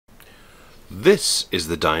This is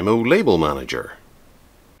the Dymo Label Manager.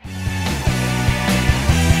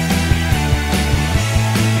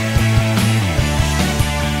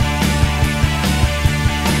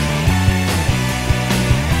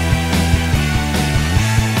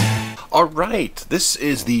 Alright, this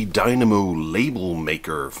is the Dynamo Label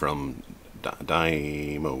Maker from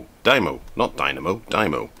Dymo, not Dynamo,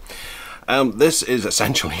 Dymo. This is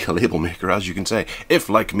essentially a label maker, as you can say. If,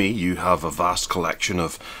 like me, you have a vast collection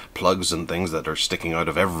of plugs and things that are sticking out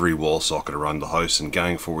of every wall socket around the house and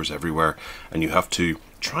gang fours everywhere, and you have to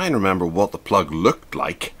try and remember what the plug looked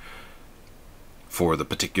like for the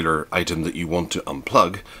particular item that you want to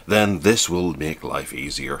unplug, then this will make life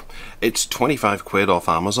easier. It's 25 quid off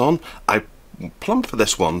Amazon. I plumbed for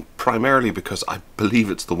this one primarily because I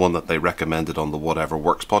believe it's the one that they recommended on the Whatever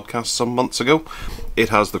Works podcast some months ago. It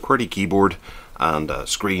has the Qwerty keyboard and a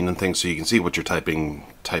screen and things, so you can see what you're typing.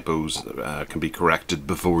 Typos can be corrected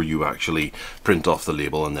before you actually print off the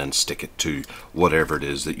label and then stick it to whatever it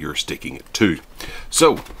is that you're sticking it to.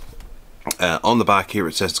 So on the back here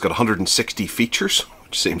it says it's got 160 features,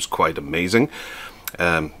 which seems quite amazing.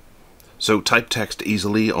 So type text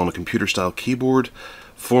easily on a computer style keyboard,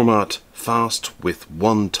 format fast with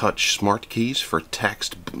one touch smart keys for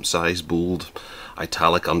text size, bold,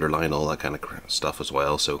 italic, underline, all that kind of stuff as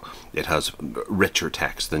well. So it has richer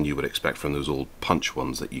text than you would expect from those old punch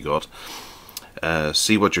ones that you got.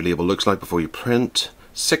 See what your label looks like before you print.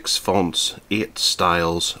 6 fonts, 8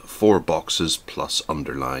 styles, 4 boxes plus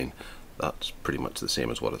underline. That's pretty much the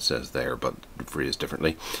same as what it says there, but phrased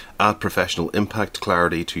differently. Add professional impact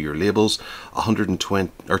clarity to your labels.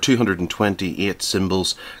 228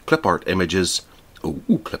 symbols, clip art images. Oh,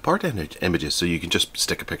 clip art images, so you can just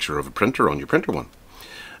stick a picture of a printer on your printer one.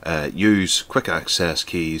 Use quick access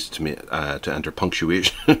keys to enter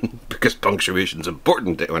punctuation because punctuation is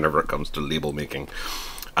important whenever it comes to label making.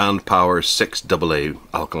 And power 6 AA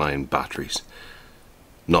alkaline batteries.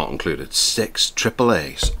 Not included. 6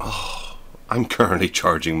 AAAs. Oh, I'm currently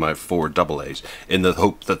charging my 4 AA's in the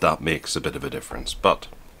hope that that makes a bit of a difference. But,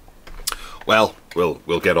 well,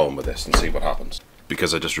 we'll get on with this and see what happens.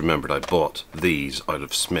 Because I just remembered I bought these out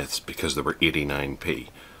of Smith's because they were 89p,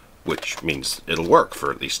 which means it'll work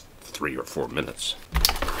for at least 3 or 4 minutes.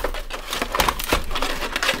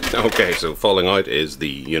 Okay, so falling out is the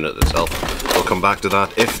unit itself. We'll come back to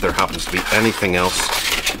that if there happens to be anything else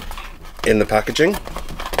in the packaging,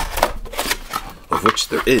 of which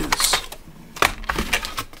there is.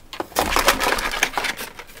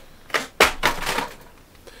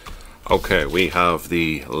 Okay, we have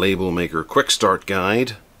the Label Maker Quick Start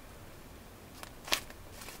Guide.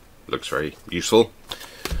 Looks very useful.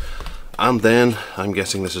 And then I'm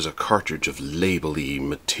guessing this is a cartridge of label-y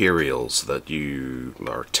materials that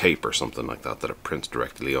or tape or something like that it prints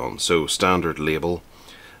directly on. So standard label,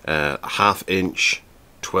 1/2 inch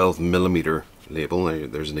 12mm label. Now,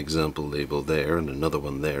 there's an example label there and another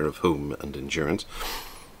one there of home and insurance.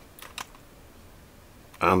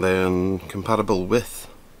 And then compatible with.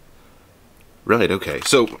 Right, okay,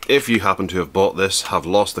 so if you happen to have bought this, have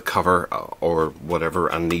lost the cover or whatever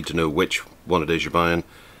and need to know which one it is you're buying,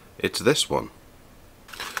 it's this one.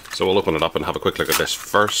 So we'll open it up and have a quick look at this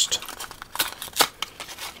first.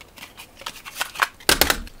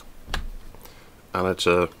 And it's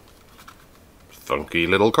a funky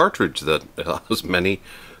little cartridge that has many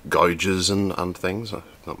gouges and things.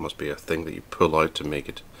 That must be a thing that you pull out to make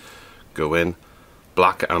it go in.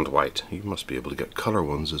 Black and white. You must be able to get colour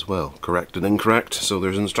ones as well. Correct and incorrect. So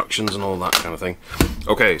there's instructions and all that kind of thing.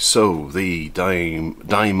 Okay, so the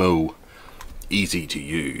Dymo easy to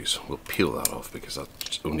use. We'll peel that off because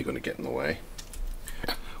that's only going to get in the way.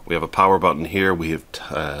 We have a power button here. We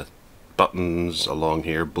have buttons along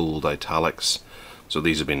here, bold, italics. So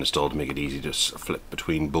these have been installed to make it easy to flip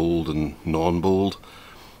between bold and non-bold.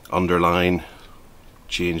 Underline,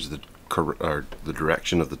 change the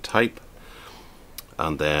direction of the type.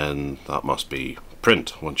 And then that must be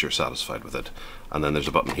print once you're satisfied with it. And then there's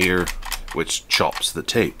a button here which chops the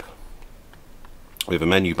tape. We have a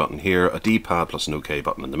menu button here, a D-pad plus an OK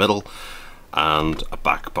button in the middle, and a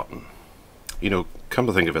back button. You know, come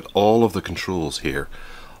to think of it, all of the controls here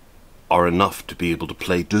are enough to be able to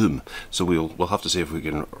play Doom. So we'll have to see if we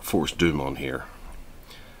can force Doom on here.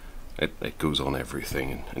 It goes on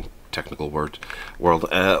everything in technical world. 1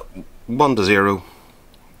 to 0,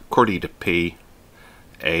 QWERTY to P,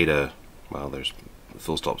 A to, well, there's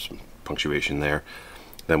full stops, punctuation there.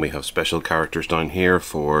 Then we have special characters down here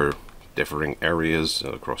for differing areas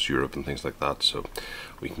across Europe and things like that, so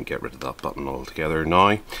we can get rid of that button altogether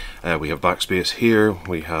now. We have backspace here.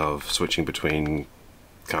 We have switching between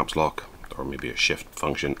caps lock or maybe a shift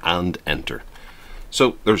function and enter.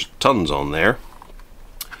 So there's tons on there.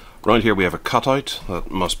 Around here we have a cutout. That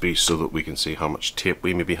must be so that we can see how much tape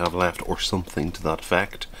we maybe have left or something to that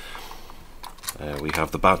effect. We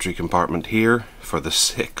have the battery compartment here for the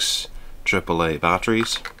 6 AAA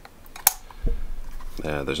batteries.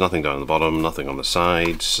 There's nothing down the bottom, nothing on the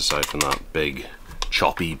sides aside from that big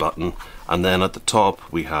choppy button. And then at the top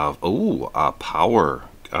we have, oh, a power.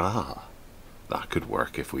 Ah, that could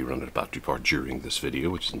work if we run out of battery power during this video,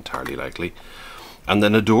 which is entirely likely. And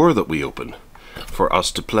then a door that we open for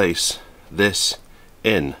us to place this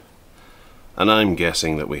in. And I'm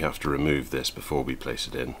guessing that we have to remove this before we place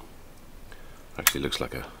it in. Actually looks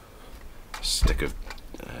like a stick of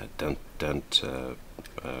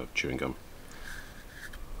chewing gum.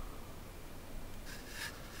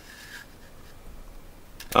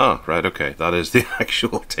 Ah, right, okay, that is the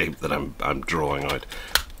actual tape that I'm drawing out,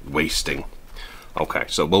 wasting. Okay,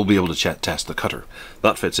 so we'll be able to test the cutter.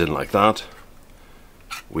 That fits in like that.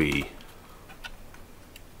 We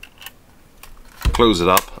close it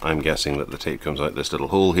up. I'm guessing that the tape comes out this little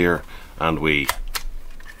hole here, and we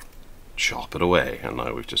chop it away. And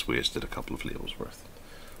now we've just wasted a couple of labels worth.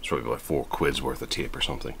 It's probably about 4 quid's worth of tape or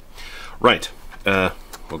something. Right,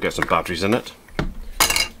 we'll get some batteries in it.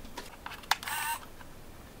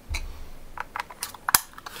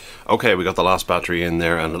 Okay, we got the last battery in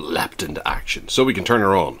there and it leapt into action. So we can turn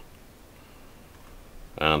her on.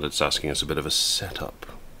 And it's asking us a bit of a setup.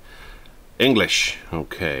 English.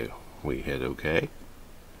 Okay, we hit OK.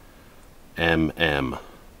 MM.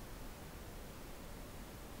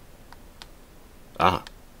 Ah,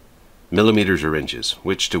 millimeters or inches.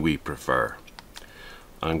 Which do we prefer?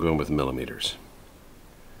 I'm going with millimeters.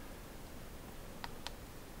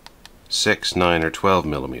 6, 9, or 12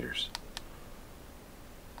 millimeters.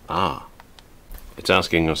 Ah, it's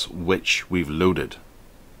asking us which we've loaded.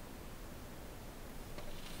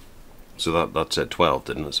 So that said 12,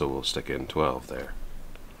 didn't it? So we'll stick in 12 there.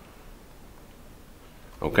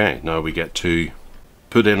 Okay, now we get to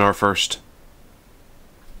put in our first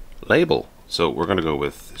label. So we're going to go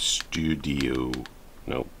with Studio.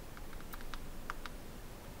 No.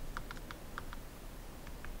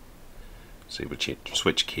 See, we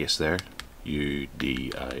switch case there.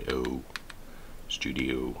 UDIO.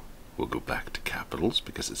 Studio. We'll go back to capitals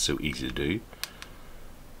because it's so easy to do.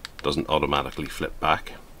 Doesn't automatically flip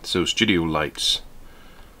back. So Studio Lights.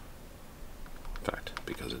 In fact,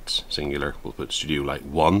 because it's singular, we'll put Studio Light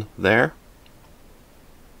 1 there.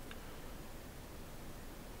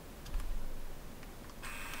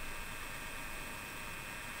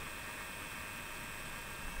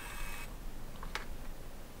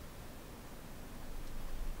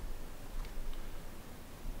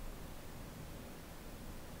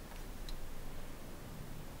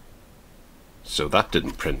 So that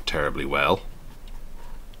didn't print terribly well.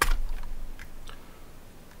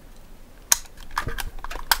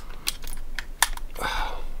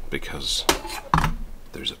 Because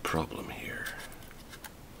there's a problem here.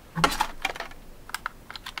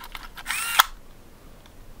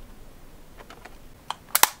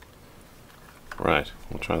 Right,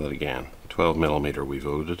 we'll try that again. 12mm we've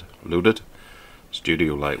loaded.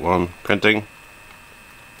 Studio Light 1, printing.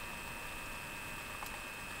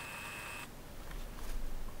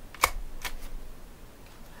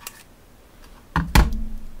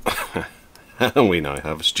 And we now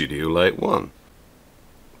have Studio Light 1.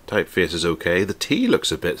 Typeface is okay. The T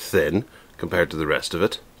looks a bit thin compared to the rest of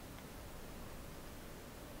it.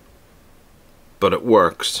 But it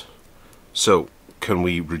works. So, can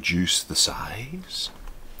we reduce the size?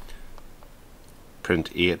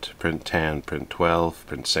 Print 8, print 10, print 12,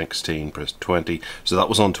 print 16, print 20. So that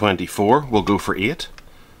was on 24. We'll go for 8.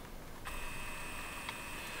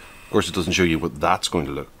 Of course, it doesn't show you what that's going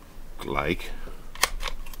to look like.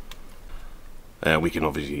 We can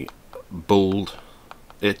obviously bold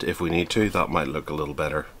it if we need to. That might look a little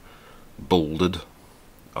better bolded,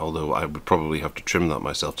 although I would probably have to trim that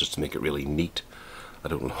myself just to make it really neat. I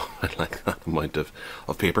don't know, I like that amount of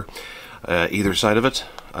paper. Either side of it.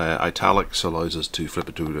 Italics allows us to flip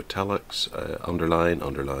it to italics, underline,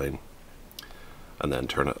 underline, and then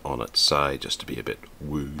turn it on its side just to be a bit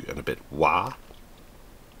woo and a bit wah.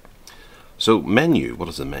 So menu, what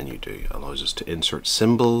does the menu do? It allows us to insert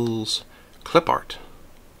symbols, clip art,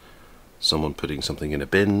 someone putting something in a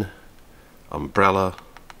bin, umbrella.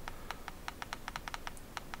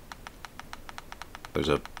 There's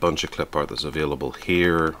a bunch of clip art that's available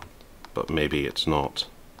here, but maybe it's not.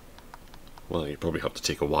 Well, you probably have to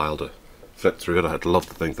take a while to flip through it. I'd love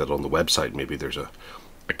to think that on the website maybe there's a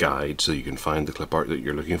guide so you can find the clip art that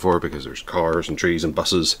you're looking for, because there's cars and trees and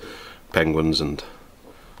buses, penguins and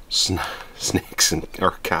snakes and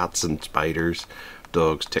or cats and spiders,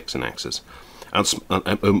 dogs, ticks and X's. And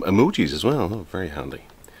emojis as well, oh, very handy.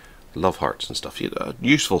 Love hearts and stuff,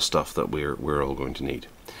 useful stuff that we're all going to need.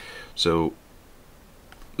 So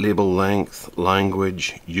label length,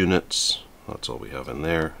 language, units, that's all we have in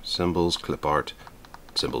there. Symbols, clip art,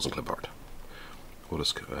 symbols and clip art. What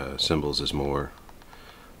is symbols is more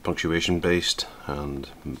punctuation based and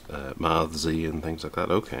mathsy and things like that.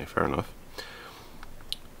 Okay, fair enough.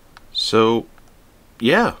 So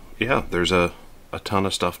yeah, there's a ton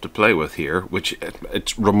of stuff to play with here, which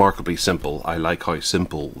it's remarkably simple. I like how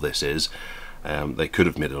simple this is. They could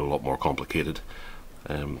have made it a lot more complicated.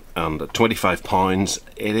 And at £25,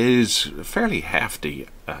 it is fairly hefty.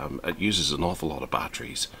 It uses an awful lot of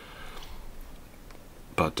batteries,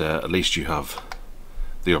 but at least you have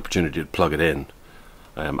the opportunity to plug it in.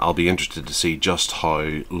 I'll be interested to see just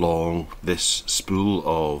how long this spool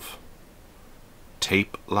of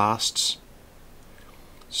tape lasts.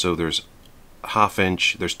 So there's ½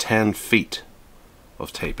 inch, there's 10 feet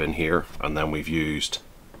of tape in here, and then we've used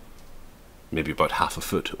maybe about ½ a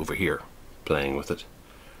foot over here playing with it.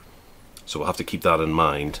 So we'll have to keep that in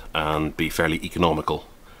mind and be fairly economical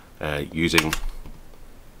using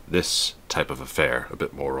this type of affair a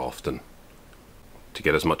bit more often to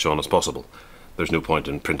get as much on as possible. There's no point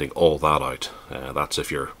in printing all that out. That's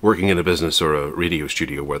if you're working in a business or a radio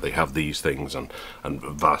studio where they have these things and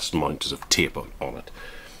vast amounts of tape on it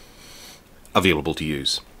available to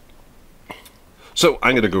use. So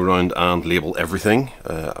I'm going to go around and label everything.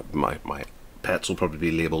 My pets will probably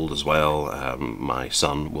be labelled as well. My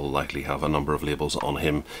son will likely have a number of labels on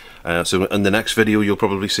him. So in the next video you'll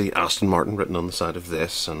probably see Aston Martin written on the side of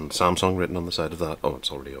this and Samsung written on the side of that. Oh,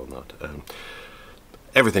 it's already on that.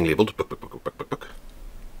 Everything labelled. Book.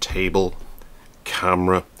 Table,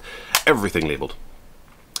 camera, everything labelled.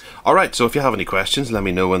 Alright, so if you have any questions, let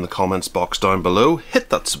me know in the comments box down below. Hit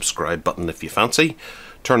that subscribe button if you fancy.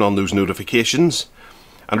 Turn on those notifications.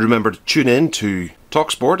 And remember to tune in to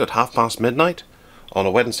TalkSport at midnight on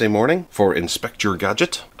a Wednesday morning for Inspect Your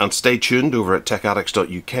Gadget. And stay tuned over at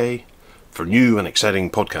techaddicts.uk for new and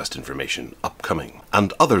exciting podcast information upcoming.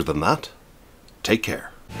 And other than that, take care.